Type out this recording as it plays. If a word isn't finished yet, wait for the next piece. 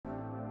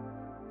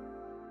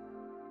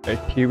Right,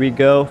 here we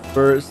go.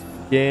 First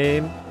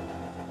game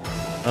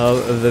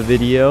of the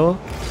video.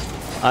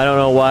 I don't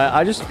know why.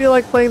 I just feel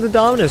like playing the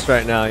Dominus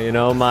right now. You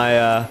know,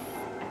 my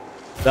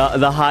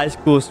the high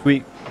school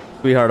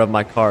sweetheart of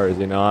my cars.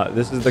 You know,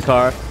 this is the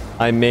car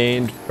I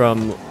mained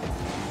from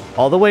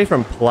all the way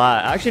from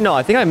plat. Actually, no,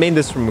 I think I mained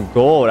this from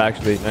gold.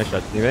 Actually, nice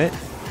shot,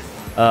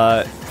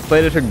 teammate.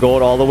 Played it to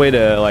gold all the way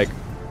to like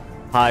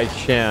high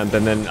champ,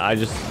 and then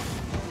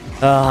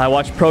I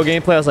watched pro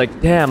gameplay. I was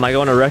like, damn, I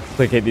want to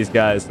replicate these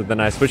guys. So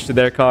then I switched to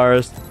their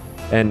cars,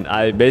 and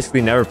I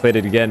basically never played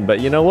it again.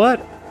 But you know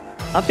what?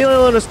 I'm feeling a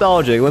little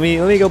nostalgic. Let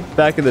me go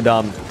back to the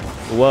Dominus.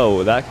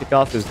 Whoa, that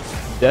kickoff is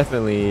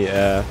definitely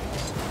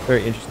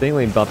very interesting.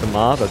 Let me bump him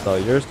off. That's all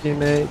yours,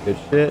 teammate. Good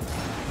shit.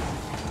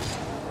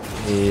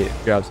 Let me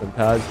grab some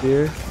pads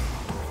here.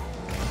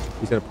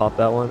 He's gonna pop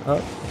that one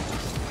up.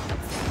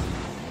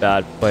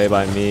 Bad play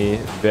by me.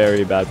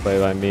 Very bad play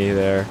by me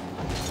there.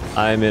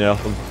 I'm in a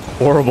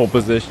horrible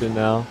position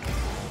now.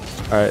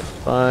 All right,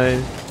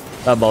 fine.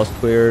 That ball's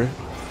cleared.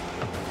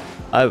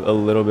 I have a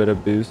little bit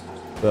of boost,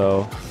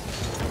 so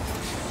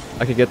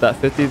I could get that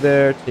 50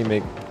 there.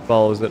 Teammate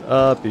follows it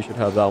up. You should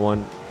have that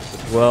one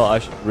as well. I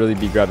should really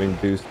be grabbing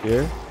boost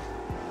here.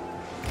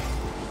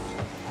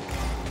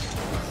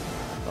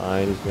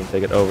 Fine, he's gonna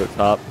take it over the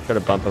top. Try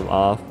to bump him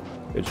off.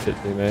 Good shit,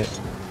 teammate.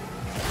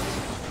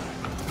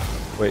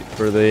 Wait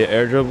for the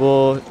air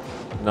dribble.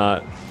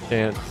 Not a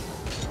chance.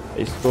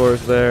 He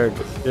scores there.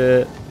 Good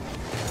shit.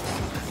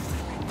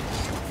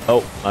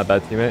 Oh, my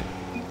bad, teammate.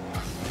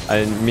 I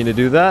didn't mean to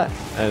do that.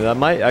 And that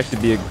might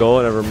actually be a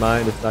goal. Never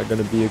mind. It's not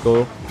going to be a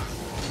goal.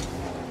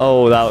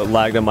 Oh, that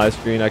lagged on my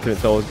screen. I couldn't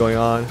tell what was going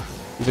on.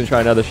 He's going to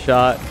try another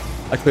shot.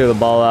 I clear the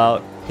ball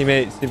out.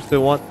 Teammate seems to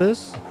want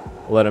this.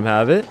 I'll let him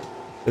have it.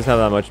 Doesn't have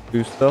that much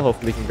boost, though.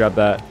 Hopefully, he can grab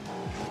that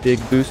big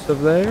boost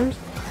of theirs.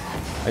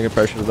 I can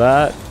pressure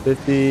that.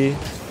 50.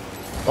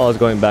 Ball is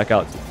going back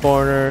out to the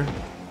corner.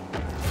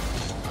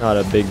 Not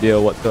a big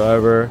deal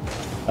whatsoever.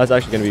 That's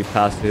actually going to be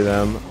passed to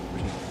them,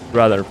 which is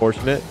rather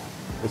unfortunate.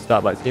 Good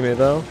stop by teammate,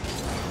 though.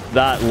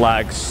 That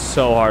lags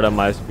so hard on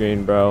my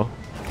screen, bro.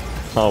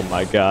 Oh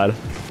my god.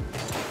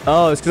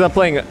 Oh, it's because I'm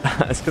playing.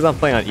 It's because I'm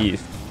playing on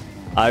East.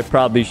 I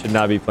probably should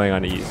not be playing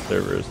on East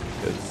servers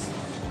because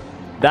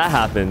that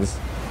happens.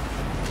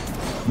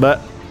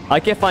 But I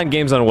can't find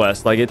games on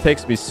West. Like, it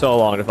takes me so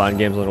long to find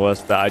games on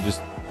West that I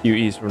just queue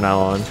East from now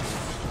on.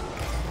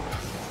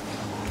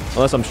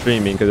 Unless I'm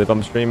streaming, because if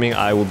I'm streaming,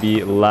 I will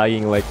be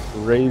lagging like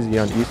crazy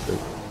on Easter.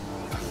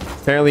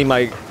 Apparently,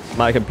 my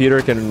computer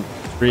can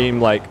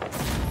stream like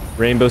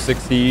Rainbow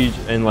Six Siege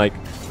and like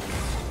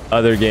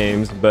other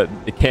games, but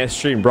it can't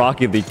stream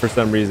Rocket League for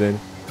some reason.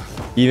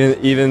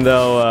 Even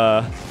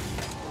though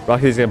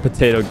Rocket League's a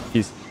potato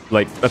piece,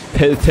 like a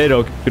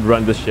potato could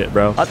run this shit,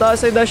 bro. I thought I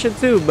saved that shit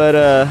too,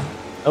 but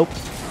nope.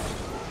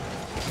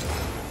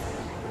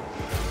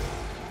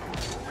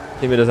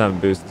 Teammate doesn't have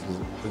a boost. This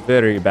is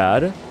very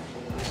bad.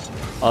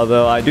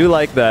 Although I do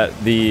like that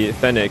the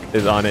Fennec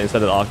is on it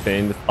instead of the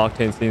Octane. The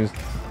Octane seems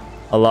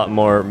a lot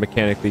more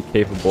mechanically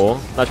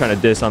capable. Not trying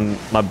to diss on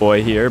my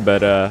boy here,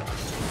 but I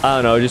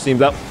don't know. It just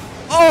seems that...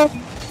 Oh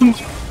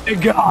my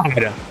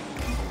god!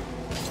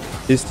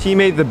 Is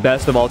teammate the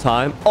best of all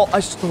time? Oh,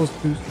 I stole his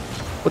boost.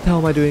 What the hell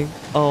am I doing?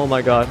 Oh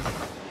my god.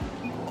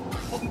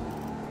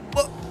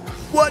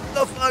 What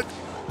the fuck?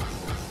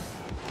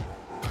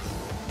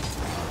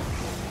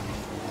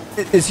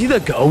 Is he the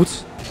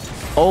GOAT?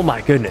 Oh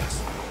my goodness.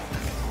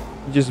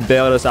 He just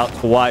bailed us out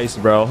twice,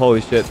 bro.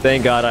 Holy shit.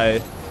 Thank God I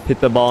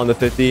hit the ball on the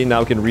 50. Now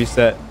we can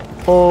reset.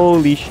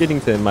 Holy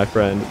shittington, my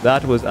friend.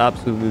 That was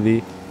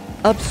absolutely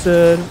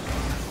absurd.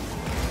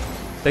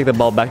 Take the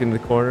ball back into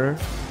the corner.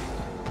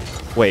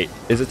 Wait,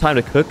 is it time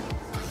to cook?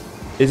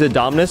 Is it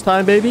Dominus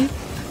time, baby?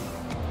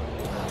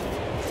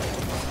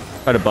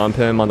 Try to bump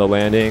him on the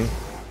landing.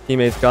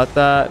 Teammates got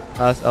that.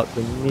 Pass out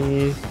to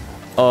me.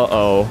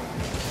 Uh-oh.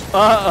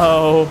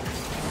 Uh-oh.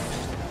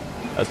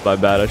 That's my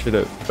bad. I should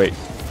have... Wait.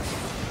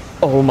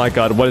 Oh my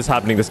god, what is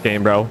happening this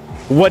game, bro?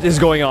 What is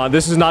going on?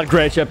 This is not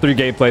Grand Chef 3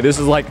 gameplay. This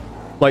is like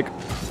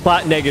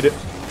plat negative.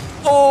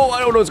 Oh,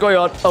 I don't know what's going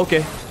on.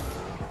 Okay.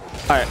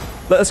 Alright.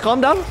 Let's calm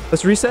down.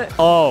 Let's reset.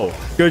 Oh,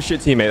 good shit,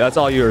 teammate. That's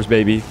all yours,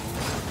 baby.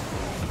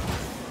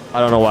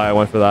 I don't know why I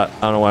went for that. I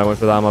don't know why I went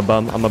for that. I'm a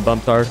bum. I'm a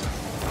bum tard.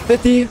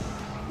 50.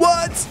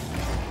 What?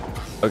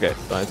 Okay,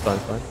 fine, fine,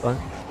 fine, fine.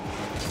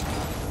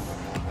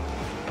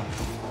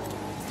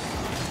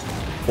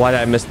 Why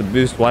did I miss the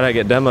boost? Why did I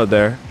get demoed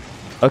there?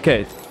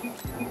 Okay.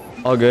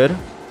 All good.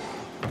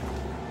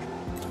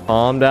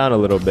 Calm down a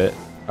little bit.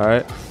 All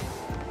right.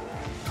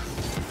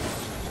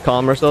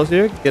 Calm ourselves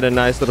here. Get a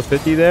nice little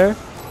 50 there.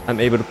 I'm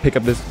able to pick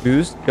up this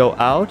boost. Go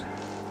out.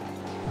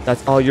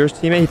 That's all yours,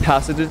 teammate. He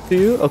passes it to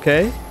you.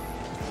 Okay.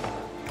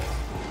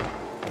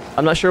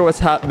 I'm not sure what's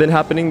been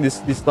happening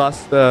this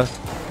last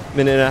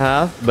minute and a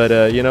half,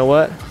 but you know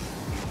what?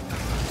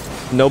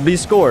 Nobody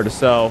scored,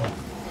 so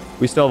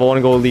we still have a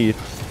 1-goal lead.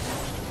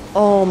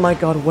 Oh my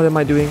god, what am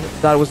I doing?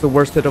 That was the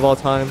worst hit of all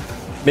time.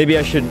 Maybe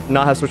I should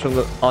not have switched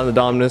on the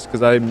Dominus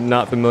because I'm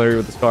not familiar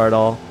with this car at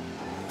all.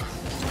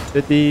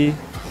 50.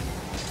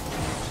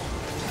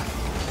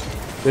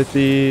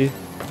 50.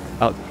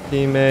 Out to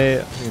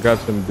teammate. I can grab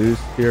some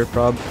boost here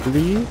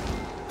probably.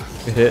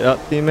 Hit up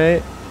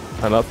teammate.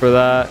 I'm up for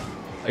that.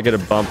 I get a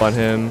bump on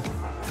him.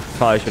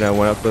 Probably shouldn't have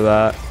went up for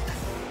that.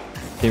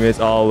 Teammate's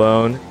all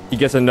alone. He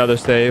gets another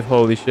save.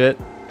 Holy shit.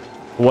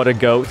 What a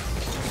goat.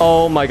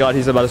 Oh my god,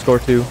 he's about to score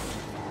too.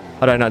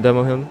 How did I not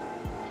demo him?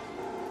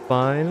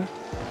 Fine.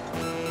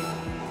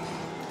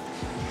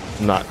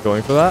 I'm not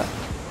going for that.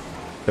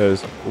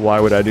 Because why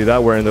would I do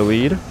that? We're in the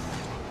lead.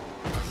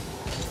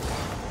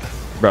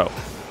 Bro.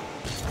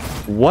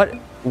 What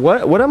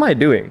am I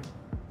doing?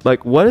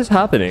 Like, what is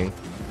happening?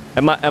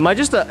 Am I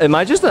just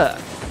a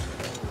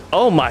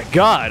Oh my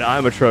god,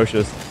 I'm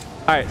atrocious.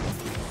 Alright.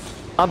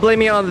 I'm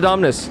blaming it on the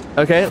Dominus.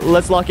 Okay,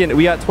 let's lock in.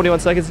 We got 21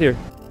 seconds here.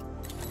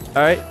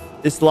 Alright.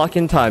 It's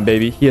lock-in time,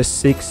 baby. He has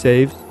 6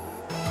 saves.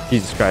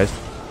 Jesus Christ.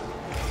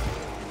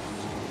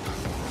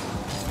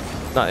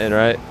 Not in,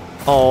 right?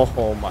 Oh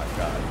my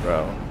god,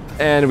 bro.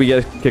 And we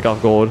get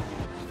kickoff gold.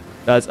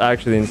 That's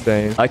actually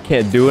insane. I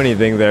can't do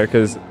anything there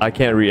because I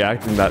can't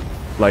react in that,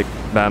 like,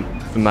 that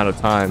amount of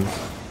time.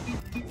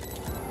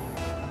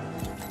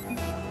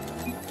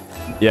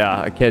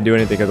 Yeah, I can't do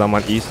anything because I'm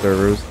on East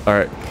servers.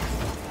 Alright.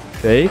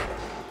 Safe.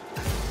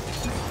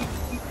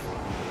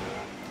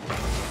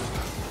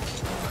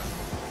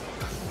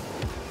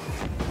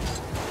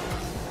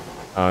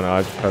 I don't know,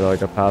 I just try to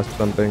like a pass or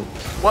something.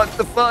 What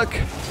the fuck?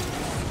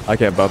 I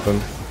can't bump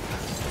him.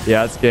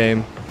 Yeah, it's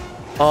game.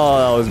 Oh,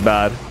 that was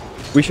bad.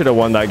 We should have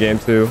won that game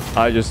too.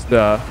 I just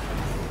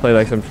played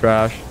like some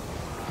trash.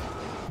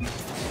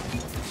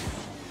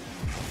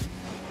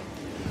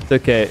 It's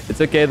okay.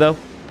 It's okay though.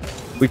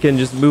 We can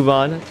just move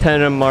on. 10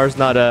 MMR's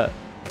not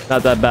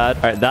that bad.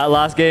 All right, that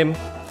last game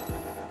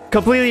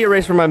completely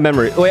erased from my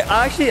memory. Wait,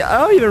 actually, I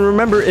don't even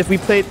remember if we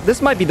played.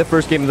 This might be the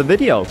first game of the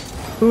video.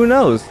 Who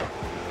knows?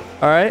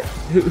 All right,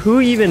 who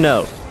even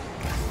knows?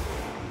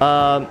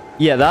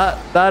 Yeah,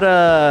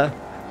 that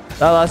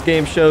last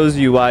game shows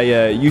you why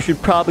you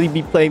should probably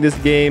be playing this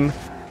game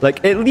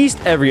like at least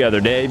every other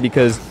day,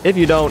 because if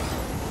you don't,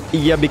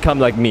 you become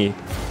like me,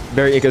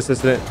 very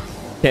inconsistent,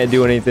 can't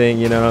do anything.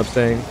 You know what I'm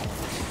saying?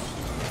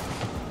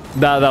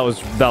 That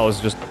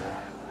was just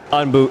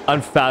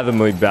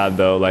unfathomably bad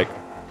though. Like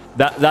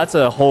that's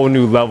a whole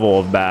new level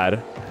of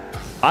bad.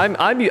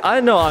 I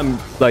know I'm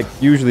like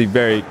usually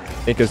very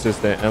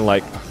inconsistent and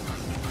like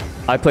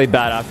I played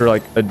bad after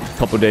like a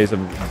couple days of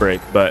break,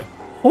 but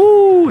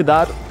ooh,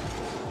 that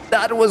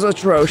was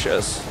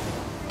atrocious.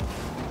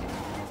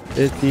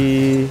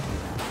 50.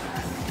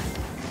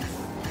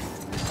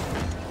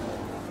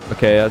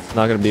 Okay, that's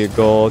not gonna be a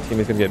goal.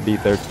 Teammate's gonna get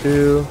beat there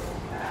too.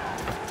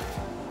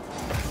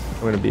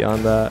 I'm gonna be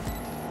on that.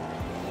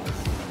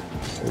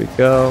 There we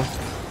go.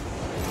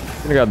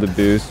 I'm gonna grab the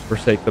boost,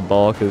 forsake the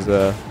ball because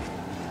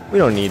we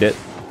don't need it.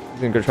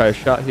 He's gonna go try a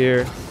shot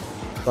here.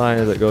 Fine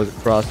as it goes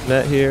across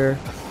net here.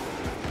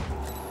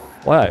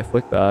 Why did I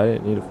flick that? I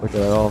didn't need to flick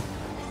it at all.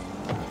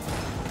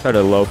 Tried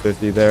a low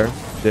 50 there.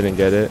 Didn't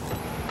get it.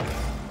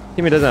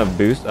 Teammate doesn't have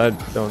boost. I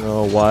don't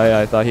know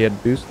why I thought he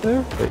had boost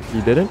there, but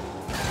he didn't.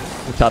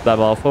 Tap that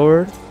ball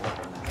forward.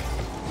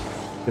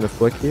 Gonna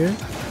flick here.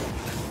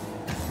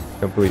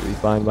 Completely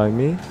fine by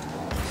me.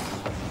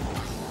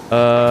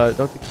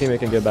 Don't think teammate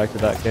can get back to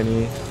that, can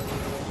he?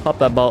 Pop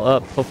that ball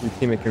up. Hopefully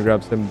teammate can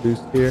grab some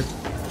boost here.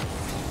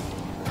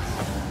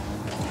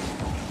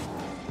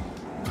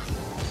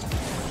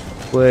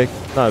 Flick.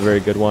 Not a very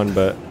good one,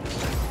 but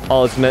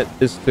all it's meant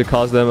is to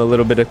cause them a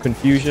little bit of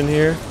confusion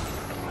here.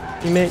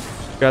 Teammate,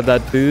 grab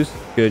that boost.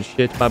 Good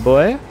shit, my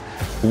boy.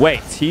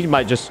 Wait, he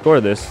might just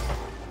score this.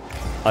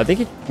 I think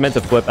he meant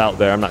to flip out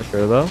there. I'm not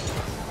sure though.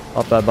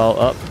 Pop that ball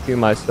up to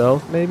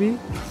myself, maybe.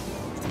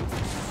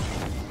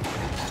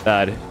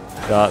 Bad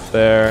shot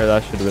there.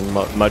 That should have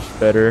been much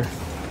better.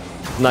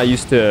 I'm not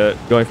used to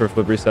going for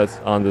flip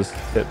resets on this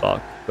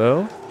hitbox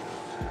though.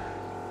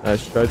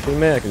 Nice try,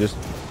 teammate. I can just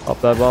pop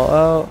that ball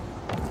out.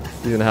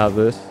 He's gonna have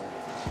this.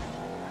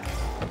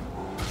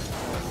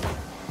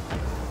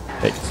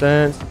 Makes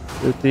sense.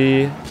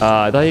 50.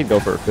 I thought he'd go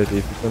for a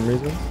 50 for some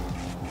reason.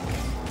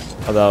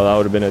 Although that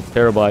would have been a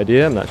terrible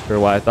idea. I'm not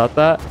sure why I thought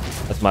that.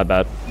 That's my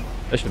bad.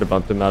 I should have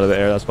bumped him out of the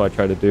air. That's what I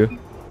tried to do.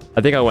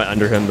 I think I went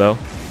under him though.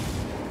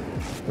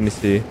 Let me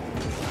see.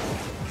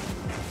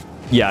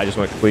 Yeah, I just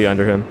went completely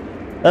under him.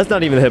 That's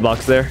not even the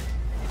hitbox there.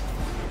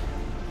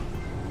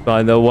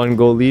 Fine though, 1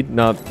 goal lead.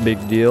 Not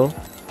big deal.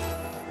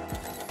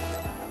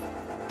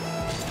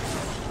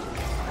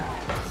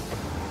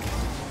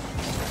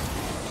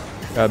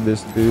 Grab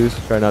this boost.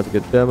 Try not to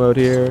get demoed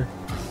here.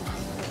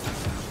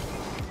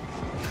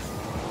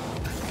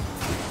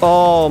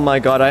 Oh my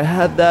god, I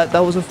had that.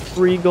 That was a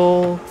free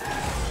goal.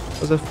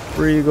 That was a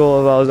free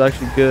goal if I was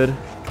actually good.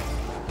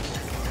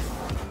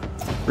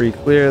 Free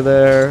clear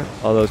there.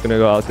 Although it's going to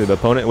go out to the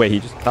opponent. Wait, he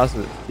just passes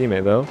it to his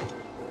teammate though.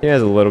 He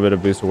has a little bit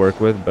of boost to work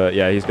with, but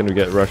yeah, he's going to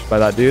get rushed by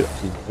that dude.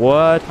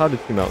 What? How did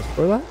teammate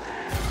score that?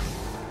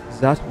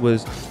 That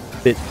was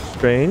a bit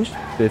strange.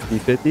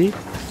 50-50.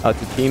 Out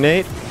to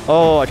teammate.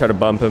 Oh, I tried to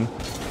bump him.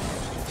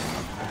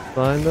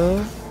 Fine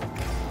though.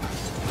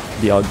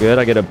 Be all good.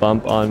 I get a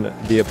bump on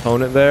the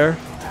opponent there.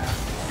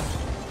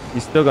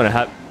 He's still gonna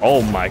have...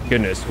 Oh my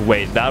goodness.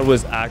 Wait, that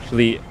was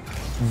actually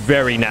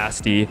very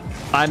nasty.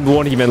 I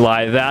won't even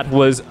lie. That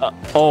was...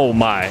 oh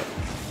my.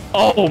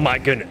 Oh my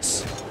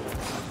goodness.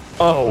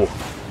 Oh.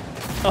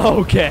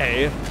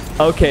 Okay.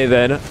 Okay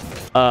then.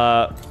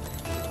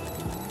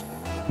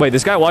 Wait,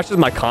 this guy watches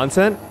my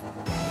content?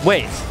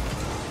 Wait.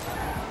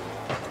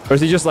 Or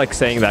is he just like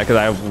saying that because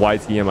I have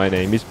YT in my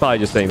name? He's probably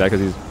just saying that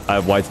because I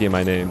have YT in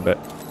my name, but...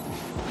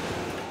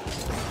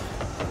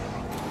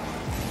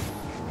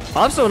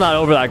 I'm still not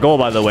over that goal,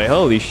 by the way.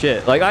 Holy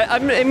shit. Like, I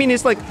mean,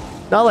 it's like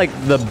not like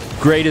the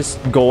greatest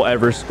goal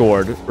ever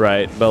scored,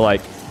 right? But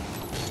like,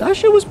 that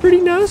shit was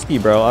pretty nasty,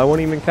 bro. I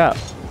won't even cap.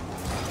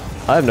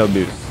 I have no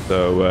boost,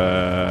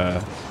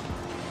 so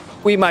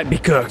we might be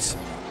cooked.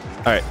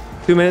 All right,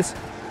 2 minutes.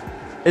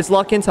 It's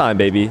lock-in time,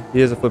 baby. He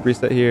has a flip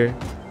reset here.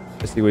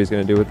 Let's see what he's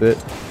gonna do with it.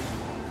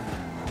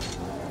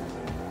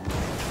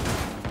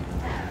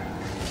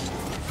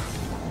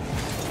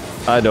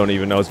 I don't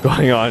even know what's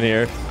going on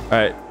here. All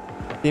right.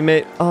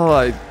 Teammate. Oh,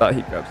 I thought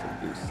he grabbed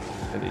some boost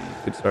and he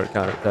could start a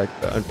counterattack,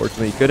 but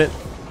unfortunately he couldn't.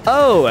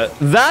 Oh,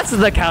 that's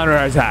the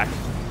counterattack.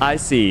 I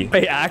see.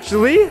 Wait,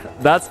 actually?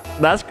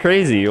 That's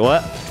crazy.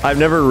 What? I've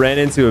never ran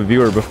into a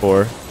viewer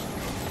before.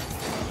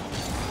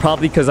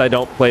 Probably because I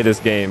don't play this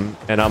game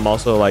and I'm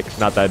also like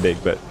not that big,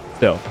 but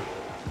still.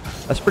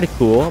 That's pretty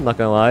cool. I'm not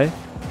gonna lie.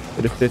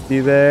 Get a 50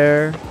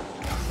 there.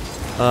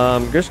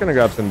 Just gonna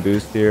grab some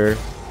boost here.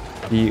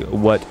 See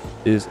what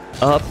is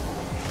up.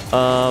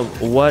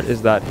 What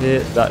is that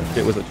hit? That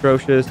hit was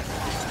atrocious.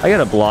 I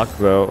got a block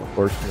though,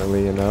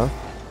 fortunately enough.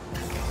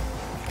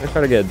 I'm gonna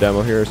try to get a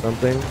demo here or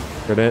something.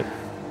 Couldn't.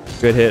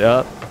 Good hit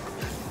up.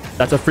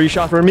 That's a free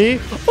shot for me.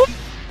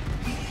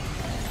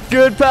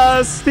 Good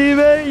pass,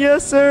 teammate.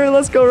 Yes, sir.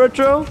 Let's go,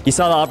 Retro. He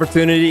saw the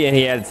opportunity and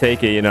he had to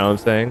take it, you know what I'm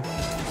saying?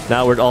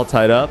 Now we're all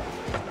tied up.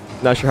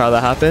 Not sure how that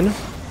happened.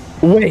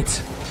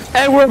 Wait.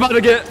 And we're about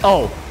to get...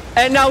 Oh.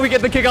 And now we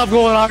get the kickoff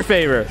goal in our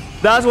favor.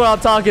 That's what I'm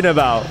talking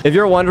about. If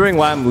you're wondering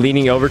why I'm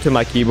leaning over to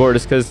my keyboard,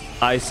 it's because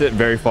I sit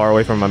very far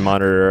away from my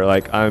monitor.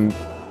 Like, I'm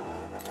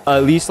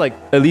at least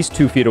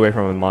 2 feet away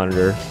from my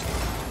monitor.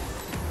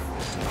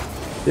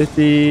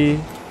 50.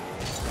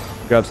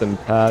 Grab some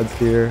pads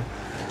here.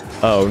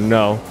 Oh,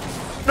 no.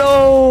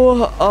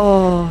 No.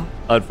 Oh,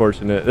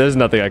 unfortunate. There's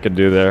nothing I could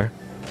do there.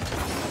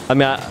 I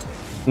mean,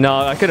 no,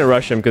 I couldn't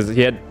rush him because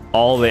he had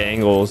all the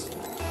angles.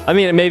 I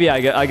mean, maybe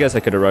I guess I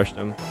could have rushed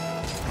him.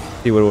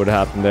 See what would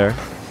have happened there.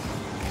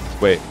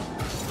 Wait.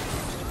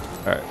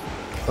 All right.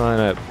 Fine,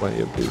 I have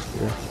plenty of boost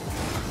here.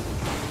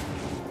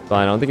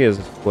 Fine, I don't think he has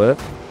a split.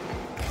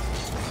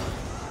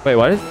 Wait,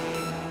 why does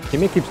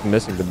teammate keeps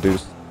missing the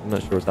boost? I'm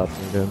not sure what's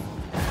happening to him.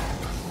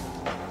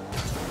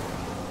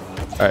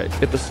 All right,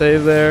 get the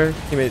save there.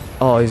 Teammate.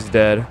 Oh, he's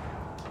dead.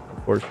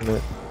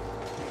 Unfortunate.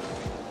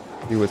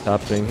 See what's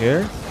happening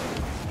here.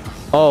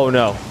 Oh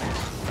no.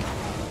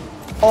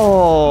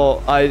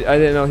 Oh, I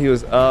didn't know he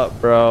was up,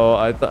 bro.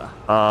 I thought.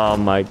 Oh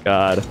my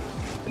god.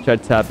 I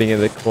tried tapping in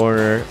the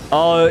corner.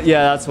 Oh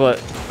yeah, that's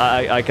what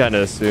I kind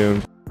of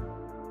assumed.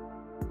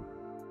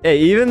 Hey,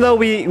 even though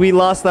we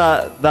lost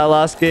that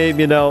last game,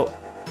 you know,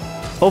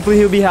 hopefully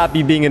he'll be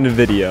happy being in the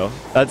video.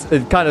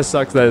 It kind of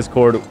sucks that his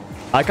cord.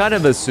 I kind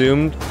of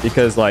assumed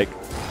because like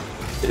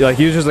he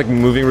was just like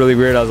moving really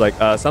weird. I was like,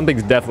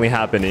 something's definitely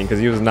happening because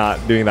he was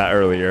not doing that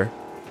earlier.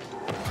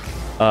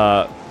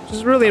 Which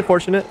is really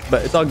unfortunate,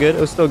 but it's all good.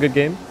 It was still a good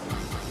game.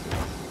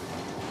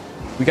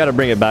 We got to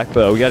bring it back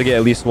though. We got to get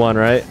at least one,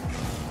 right?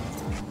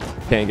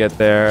 Can't get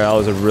there. That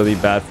was a really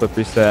bad flip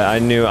reset. I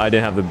knew I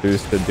didn't have the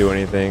boost to do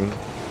anything,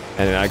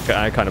 and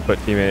I kind of put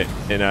teammate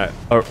in a.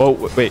 Oh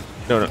wait,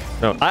 no.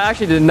 I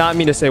actually did not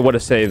mean to say what a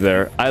save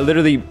there. I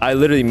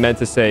literally meant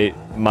to say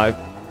my.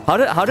 How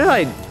did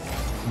I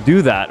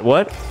do that?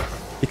 What?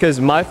 Because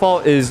my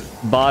fault is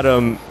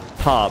bottom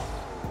top,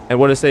 and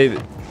what a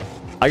save.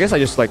 I guess I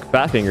just like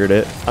fat fingered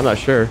it. I'm not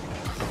sure.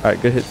 All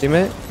right, good hit,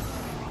 teammate.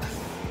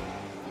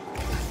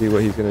 See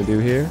what he's gonna do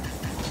here.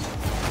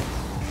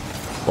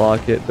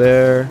 Block it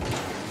there.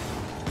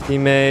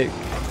 Teammate.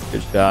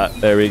 Good shot.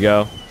 There we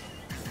go.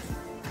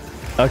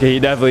 Okay, he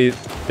definitely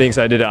thinks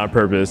I did it on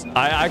purpose.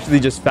 I actually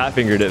just fat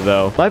fingered it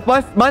though.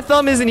 My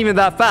thumb isn't even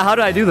that fat. How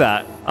did I do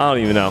that? I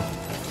don't even know.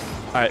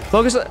 All right,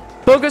 focus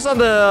on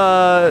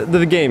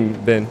the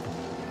game, Ben.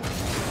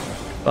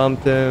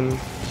 Bumped him.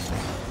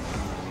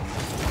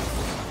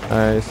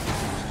 Nice.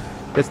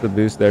 Gets the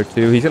boost there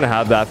too. He's gonna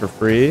have that for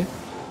free.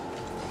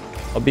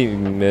 I'll be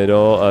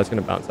middle. It's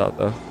gonna bounce out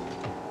though.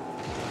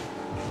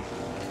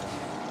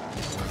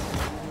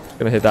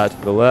 Gonna hit that to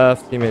the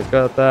left. Teammate's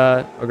got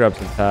that. I'll grab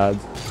some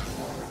pads.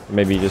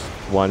 Maybe just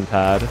one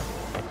pad.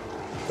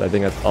 I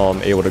think that's all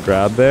I'm able to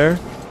grab there.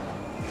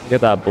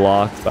 Get that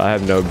blocked, but I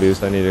have no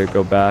boost. I need to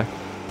go back.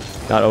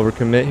 Not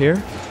overcommit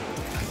here.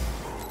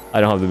 I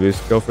don't have the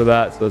boost to go for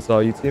that, so that's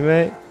all you,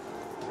 teammate.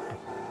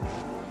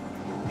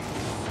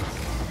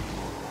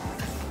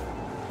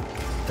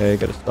 Okay,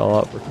 gotta stall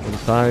out for some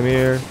time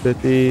here.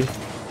 50.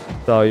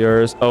 It's all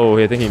yours. Oh,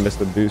 I think he missed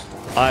the boost.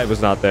 I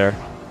was not there.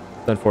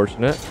 It's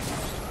unfortunate.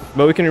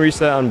 But we can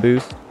reset on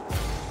boost.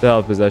 Still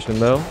have possession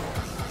though.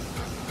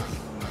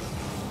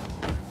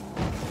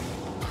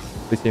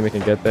 Hopefully teammate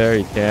can get there.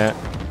 He can't.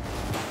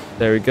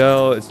 There we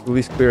go. It's at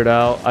least cleared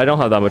out. I don't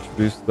have that much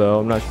boost though.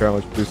 I'm not sure how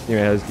much boost teammate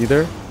has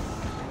either.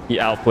 He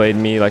outplayed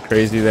me like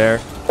crazy there.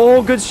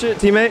 Oh, good shit,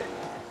 teammate.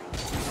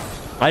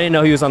 I didn't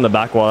know he was on the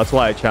back wall. That's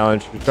why I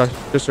challenged.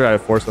 Just try to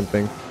force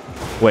something.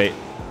 Wait.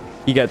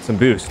 He got some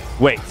boost.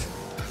 Wait.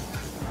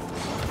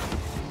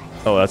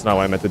 Oh, that's not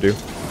what I meant to do.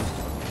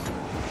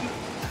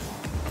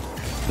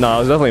 No, it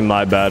was definitely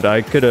my bad.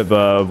 I could have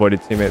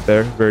avoided teammate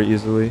there very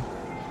easily.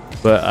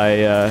 But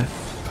I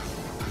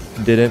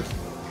didn't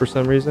for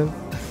some reason.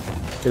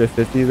 Get a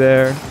 50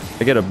 there.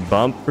 I get a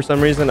bump for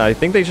some reason. I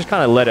think they just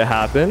kind of let it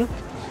happen.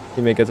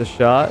 Teammate gets a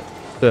shot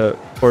to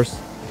force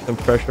some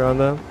pressure on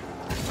them.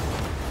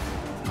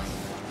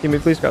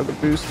 Teammate, please grab the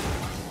boost.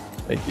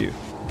 Thank you.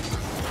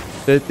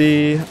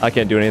 50. I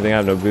can't do anything. I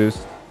have no boost.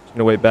 Just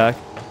gonna wait back.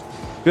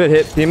 Good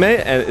hit,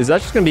 teammate. And is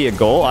that just gonna be a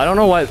goal? I don't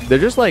know why. They're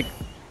just like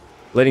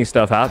letting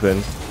stuff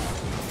happen.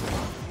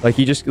 Like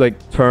he just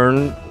like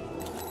turned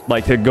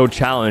like to go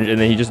challenge, and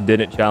then he just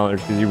didn't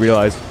challenge because he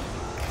realized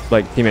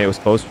like teammate was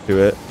closer to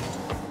it.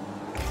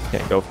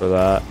 Can't go for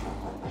that.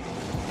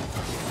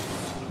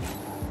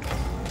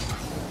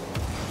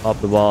 Pop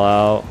the ball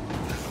out.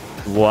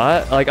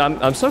 What? Like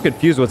I'm so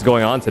confused what's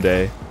going on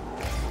today.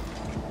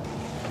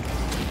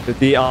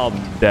 50. Oh,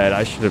 I'm dead.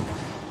 I should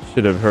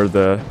have heard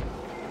the.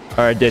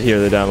 Or I did hear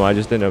the demo. I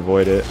just didn't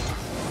avoid it.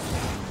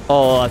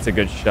 Oh, that's a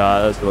good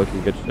shot. That's a lucky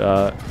good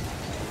shot.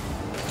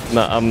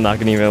 No, I'm not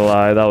gonna even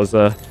lie. That was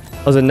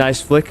a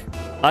nice flick.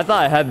 I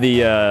thought I had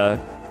the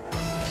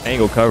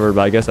angle covered,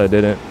 but I guess I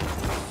didn't.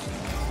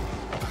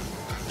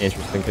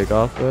 Interesting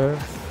kickoff there.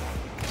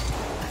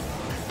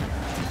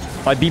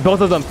 I beat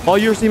both of them. Oh,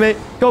 your teammate.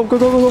 Go, go,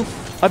 go, go, go.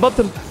 I bumped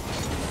him.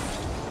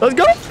 Let's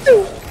go.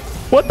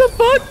 What the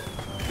fuck?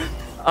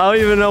 I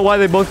don't even know why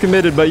they both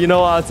committed, but you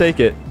know what? I'll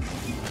take it.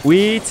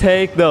 We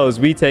take those.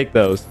 We take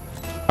those.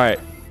 All right.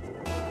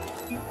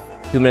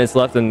 2 minutes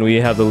left, and we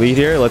have the lead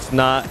here. Let's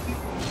not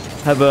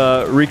have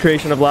a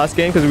recreation of last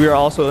game because we were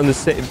also in the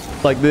same,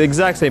 like the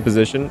exact same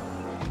position.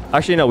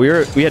 Actually, no, we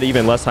had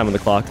even less time on the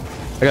clock.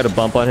 I got a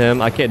bump on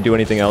him. I can't do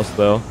anything else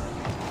though.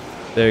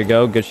 There you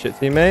go. Good shit,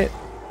 teammate.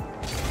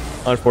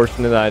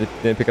 Unfortunate that I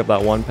didn't pick up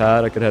that one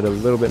pad. I could have had a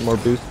little bit more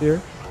boost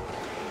here.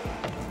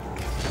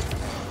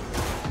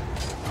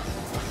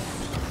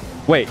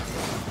 Wait.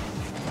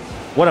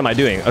 What am I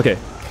doing? Okay.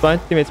 Fine.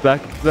 Teammate's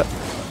back.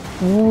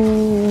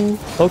 Ooh.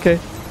 Okay.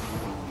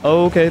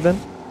 Okay then.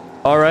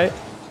 All right.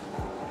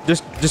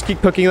 Just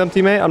keep cooking them,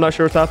 teammate. I'm not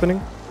sure what's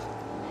happening.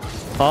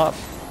 Pop.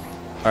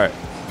 All right.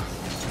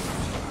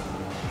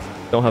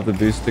 Don't have the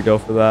boost to go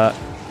for that.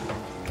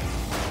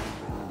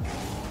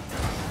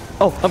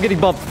 Oh, I'm getting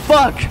bumped.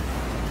 Fuck!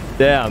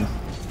 Damn.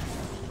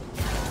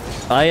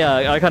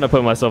 I kind of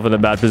put myself in a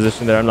bad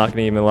position there. I'm not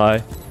gonna even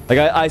lie. Like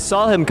I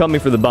saw him coming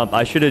for the bump.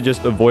 I should have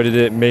just avoided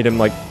it, made him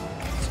like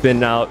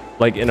spin out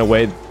like in a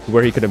way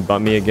where he couldn't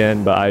bump me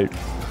again. But I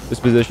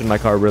just positioned my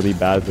car really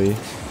badly.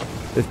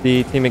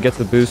 50. Teammate gets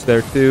the boost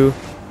there too.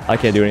 I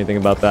can't do anything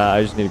about that.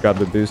 I just need to grab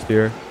the boost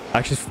here. I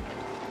actually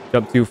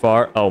jumped too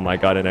far. Oh my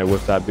god, and I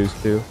whiffed that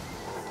boost too.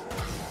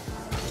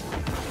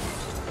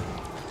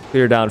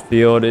 Clear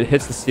downfield. It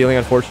hits the ceiling,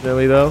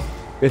 unfortunately, though.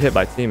 Good hit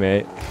by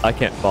teammate. I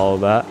can't follow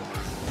that.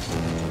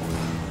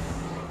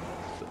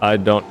 I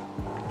don't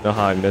know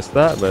how I missed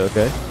that, but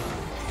okay.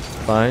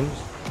 Fine.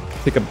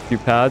 Just pick up a few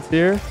pads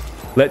here.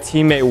 Let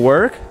teammate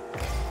work.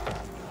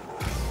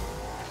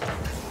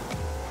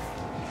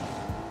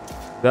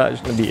 That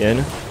is going to be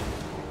in.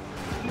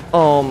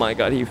 Oh my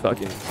god, he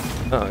fucking...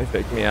 Oh, he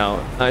faked me out.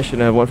 I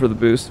shouldn't have went for the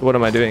boost. What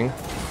am I doing?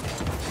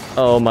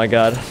 Oh my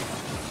god.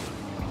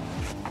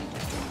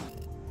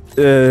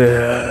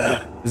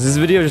 Is this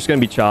video just gonna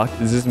be chalked?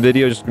 Is this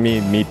video just gonna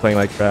be me playing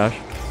like trash?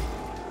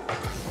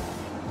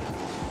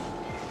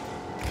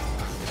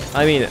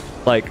 I mean,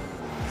 like,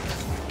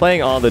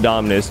 playing on the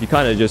Dominus, you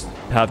kind of just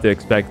have to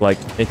expect, like,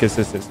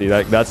 inconsistency.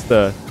 That's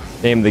the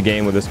name of the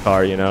game with this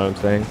car, you know what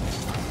I'm saying?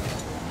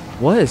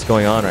 What is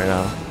going on right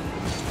now?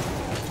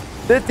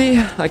 50?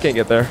 I can't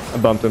get there. I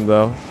bumped him,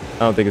 though. I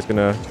don't think it's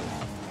gonna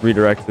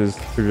redirect his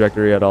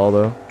trajectory at all,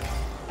 though.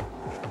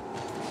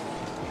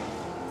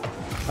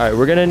 All right,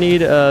 we're gonna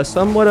need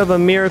somewhat of a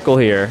miracle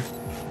here.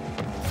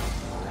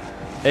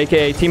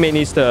 AKA teammate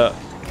needs to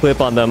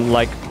clip on them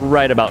like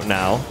right about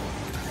now.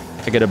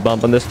 I get a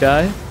bump on this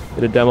guy.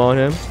 Get a demo on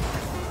him.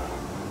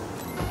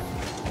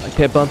 I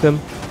can't bump him.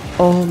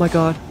 Oh my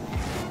god.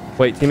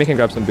 Wait, teammate can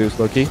grab some boost,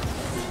 low-key.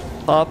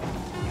 Pop.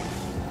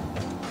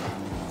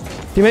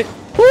 Teammate.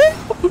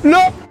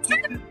 No!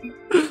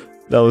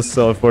 That was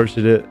so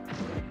unfortunate.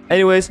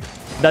 Anyways,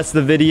 that's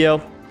the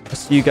video. I'll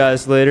see you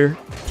guys later.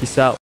 Peace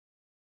out.